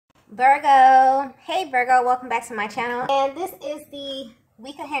Virgo. Hey Virgo, welcome back to my channel. And this is the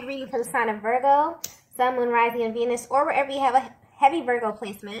week ahead reading for the sign of Virgo, Sun, Moon, Rising, and Venus, or wherever you have a heavy Virgo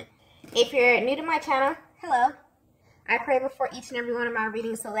placement. If you're new to my channel, hello. I pray before each and every one of my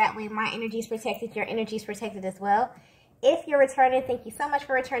readings so that way my energy is protected, your energy is protected as well. If you're returning, thank you so much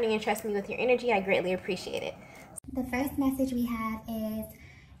for returning and trusting me with your energy. I greatly appreciate it. The first message we have is,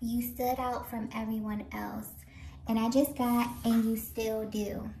 you stood out from everyone else. And I just got, and you still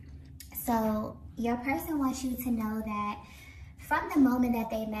do. So your person wants you to know that from the moment that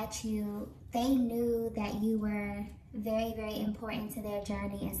they met you, they knew that you were very, very important to their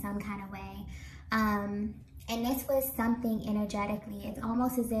journey in some kind of way. And this was something energetically. It's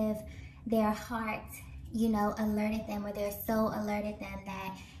almost as if their heart, alerted them, or they're so alerted them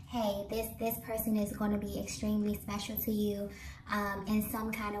that, hey, this person is going to be extremely special to you in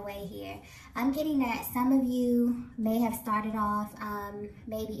some kind of way here. I'm getting that some of you may have started off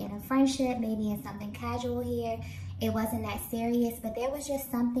maybe in a friendship, maybe in something casual here. It wasn't that serious, but there was just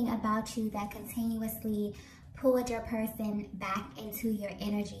something about you that continuously pulled your person back into your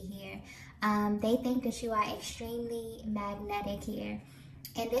energy here. They think that you are extremely magnetic here.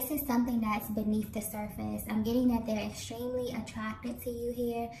 And this is something that's beneath the surface. I'm getting that they're extremely attracted to you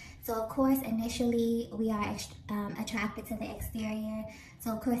here. So of course, initially we are attracted to the exterior.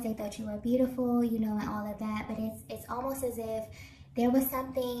 So of course they thought you were beautiful, and all of that. But it's almost as if there was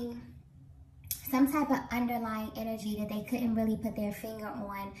some type of underlying energy that they couldn't really put their finger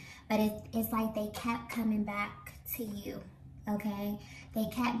on. But it's like they kept coming back to you, okay? They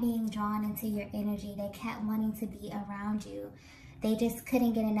kept being drawn into your energy. They kept wanting to be around you. They just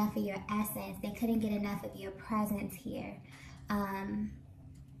couldn't get enough of your essence. They couldn't get enough of your presence here. And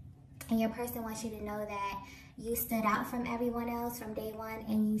your person wants you to know that you stood out from everyone else from day one,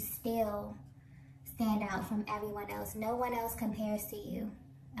 and you still stand out from everyone else. No one else compares to you,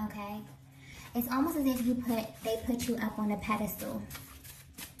 okay? It's almost as if they put you up on a pedestal.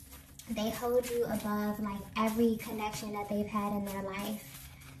 They hold you above like every connection that they've had in their life.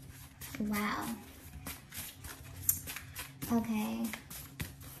 Wow. Okay.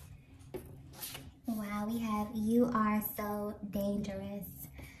 Wow, we have, you are so dangerous.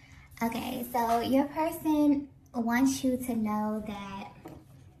 Okay, so your person wants you to know that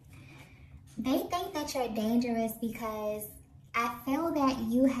they think that you're dangerous because I feel that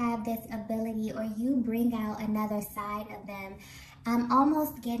you have this ability, or you bring out another side of them. I'm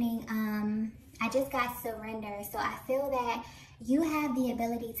almost getting, I just got surrender. So I feel that you have the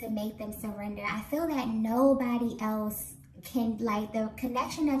ability to make them surrender. I feel that nobody else can, like, the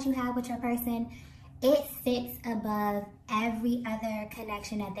connection that you have with your person, it sits above every other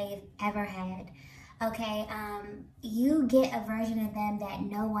connection that they've ever had. Okay, you get a version of them that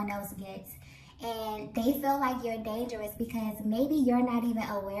no one else gets. And they feel like you're dangerous because maybe you're not even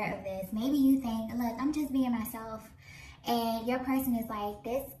aware of this. Maybe you think, look, I'm just being myself. And your person is like,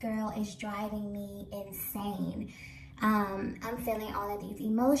 this girl is driving me insane. I'm feeling all of these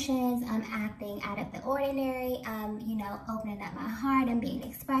emotions. I'm acting out of the ordinary. I'm, opening up my heart. I'm being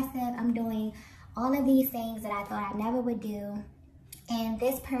expressive. I'm doing all of these things that I thought I never would do. And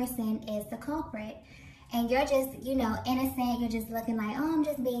this person is the culprit. And you're just, innocent. You're just looking like, oh, I'm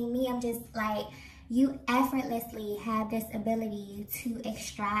just being me. I'm just like, you effortlessly have this ability to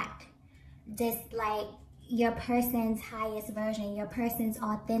extract this, like, your person's highest version, your person's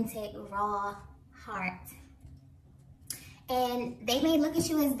authentic, raw heart. And they may look at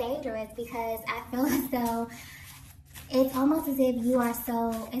you as dangerous because I feel as though it's almost as if you are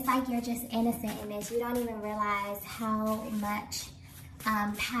so, it's like you're just innocent in this. You don't even realize how much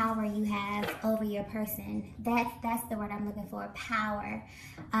power you have over your person. That's the word I'm looking for, power.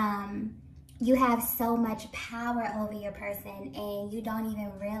 You have so much power over your person and you don't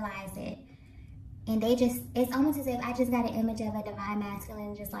even realize it. And it's almost as if I just got an image of a divine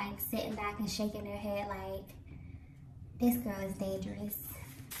masculine just like sitting back and shaking their head like, this girl is dangerous.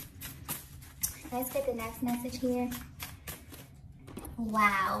 Let's get the next message here.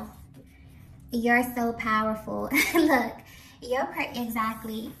 Wow. You're so powerful. Look, your person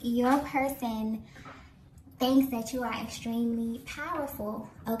thinks that you are extremely powerful,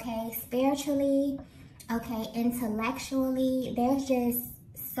 okay? Spiritually, okay, intellectually. There's just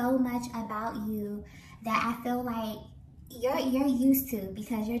so much about you that I feel like you're used to,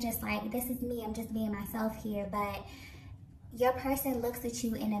 because you're just like, this is me, I'm just being myself here. But your person looks at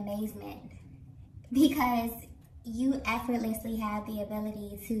you in amazement because you effortlessly have the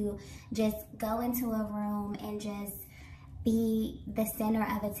ability to just go into a room and just be the center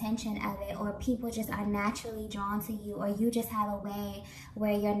of attention of it, or people just are naturally drawn to you, or you just have a way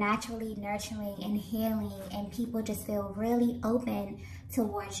where you're naturally nurturing and healing and people just feel really open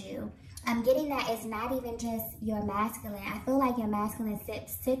towards you. I'm getting that it's not even just your masculine. I feel like your masculine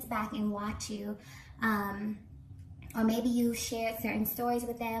sits back and watch you. Or maybe you shared certain stories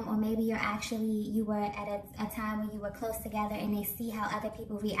with them, or maybe you were at a time when you were close together and they see how other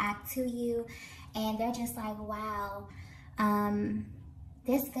people react to you and they're just like, wow,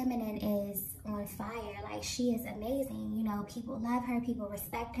 this feminine is on fire. Like, she is amazing. You know, people love her, people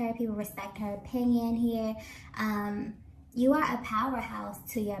respect her opinion here. You are a powerhouse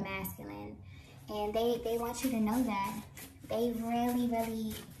to your masculine, and they want you to know that. They really,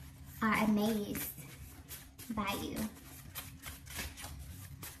 really are amazed by you.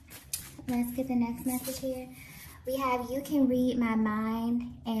 Let's get the next message here. We have, you can read my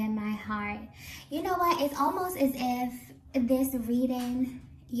mind and my heart. You know what? It's almost as if this reading,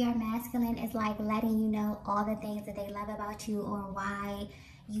 your masculine is like letting you know all the things that they love about you, or why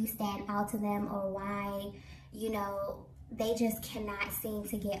you stand out to them, or why, you know, they just cannot seem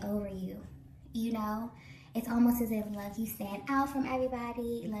to get over you. You know, it's almost as if, look, you stand out from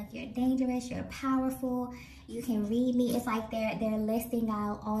everybody. Look, you're dangerous, you're powerful, you can read me. It's like they're listing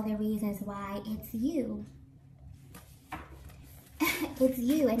out all the reasons why it's you. It's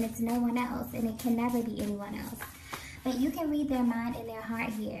you, and it's no one else, and it can never be anyone else. But you can read their mind and their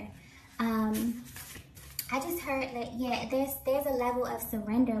heart here. I just heard that, yeah, there's a level of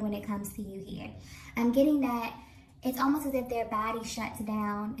surrender when it comes to you here. I'm getting that it's almost as if their body shuts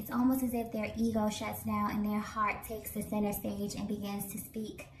down. It's almost as if their ego shuts down and their heart takes the center stage and begins to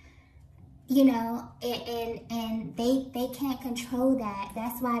speak. You know, and they can't control that.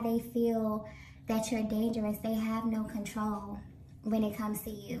 That's why they feel that you're dangerous. They have no control when it comes to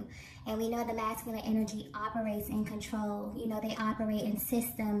you. And we know the masculine energy operates in control. You know, they operate in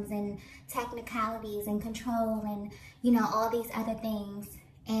systems and technicalities and control and, you know, all these other things.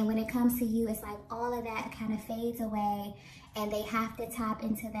 And when it comes to you, it's like all of that kind of fades away, and they have to tap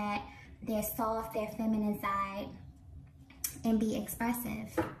into that, their soft, their feminine side, and be expressive.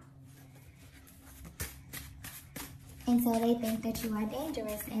 And so they think that you are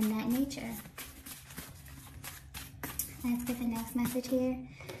dangerous in that nature. Let's get the next message here.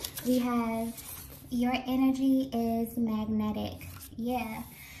 We have, your energy is magnetic. Yeah.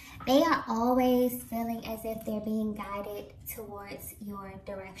 They are always feeling as if they're being guided towards your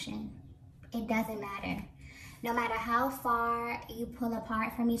direction. It doesn't matter. No matter how far you pull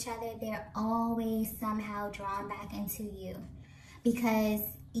apart from each other, they're always somehow drawn back into you. Because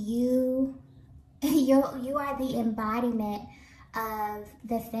you are the embodiment of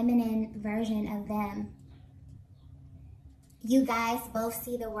the feminine version of them. You guys both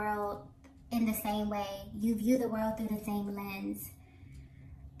see the world in the same way. You view the world through the same lens.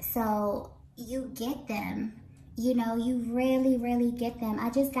 So you get them. You know, you really, really get them.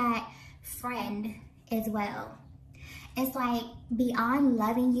 I just got friend as well. It's like beyond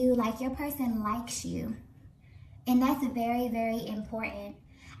loving you, like your person likes you. And that's very, very important.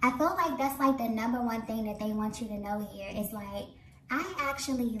 I feel like that's like the #1 thing that they want you to know here is like, I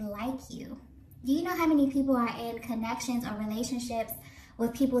actually like you. Do you know how many people are in connections or relationships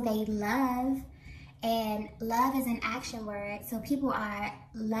with people they love? And love is an action word. So people are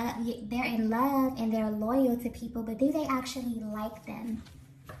they're in love and they're loyal to people, but do they actually like them?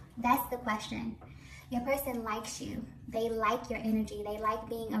 That's the question. Your person likes you. They like your energy. They like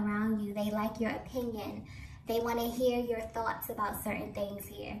being around you. They like your opinion. They want to hear your thoughts about certain things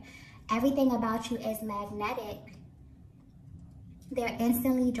here. Everything about you is magnetic. They're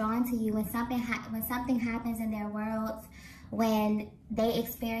instantly drawn to you when something happens in their worlds, when they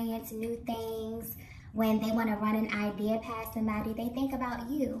experience new things, when they want to run an idea past somebody, they think about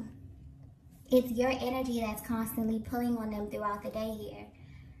you. It's your energy that's constantly pulling on them throughout the day here.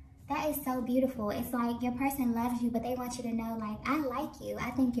 That is so beautiful. It's like your person loves you, but they want you to know, like, I like you.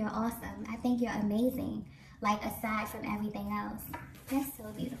 I think you're awesome. I think you're amazing. Like, aside from everything else. That's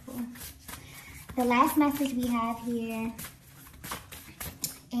so beautiful. The last message we have here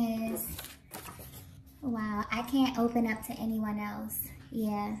is, wow, I can't open up to anyone else.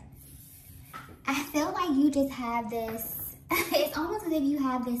 Yeah. I feel like you just have this, it's almost as if you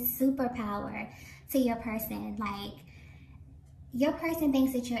have this superpower to your person. Like, your person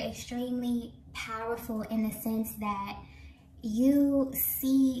thinks that you're extremely powerful in the sense that you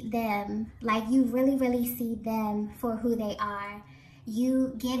see them, like you really, really see them for who they are.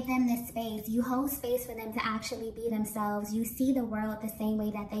 You give them the space. You hold space for them to actually be themselves. You see the world the same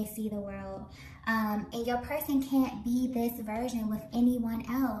way that they see the world. And your person can't be this version with anyone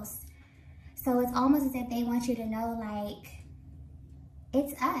else. So it's almost as if they want you to know, like,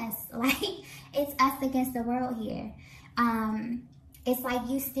 it's us. Like, it's us against the world here. It's like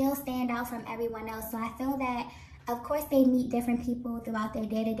you still stand out from everyone else. So I feel that, of course, they meet different people throughout their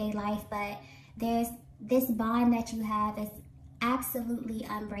day-to-day life, but there's this bond that you have is absolutely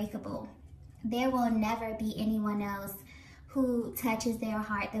unbreakable. There will never be anyone else who touches their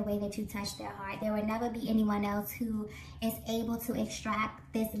heart the way that you touch their heart. There will never be anyone else who is able to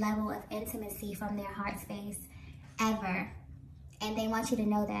extract this level of intimacy from their heart space, ever. And they want you to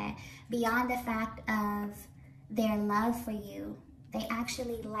know that beyond the fact of their love for you, they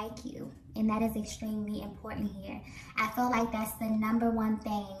actually like you. And that is extremely important here. I feel like that's the #1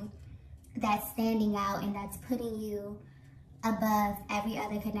 thing that's standing out and that's putting you above every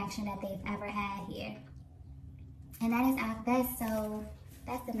other connection that they've ever had here. And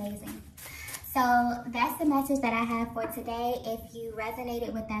that's amazing. So that's the message that I have for today. If you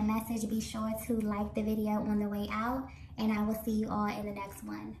resonated with that message, be sure to like the video on the way out, and I will see you all in the next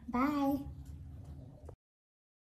one. Bye.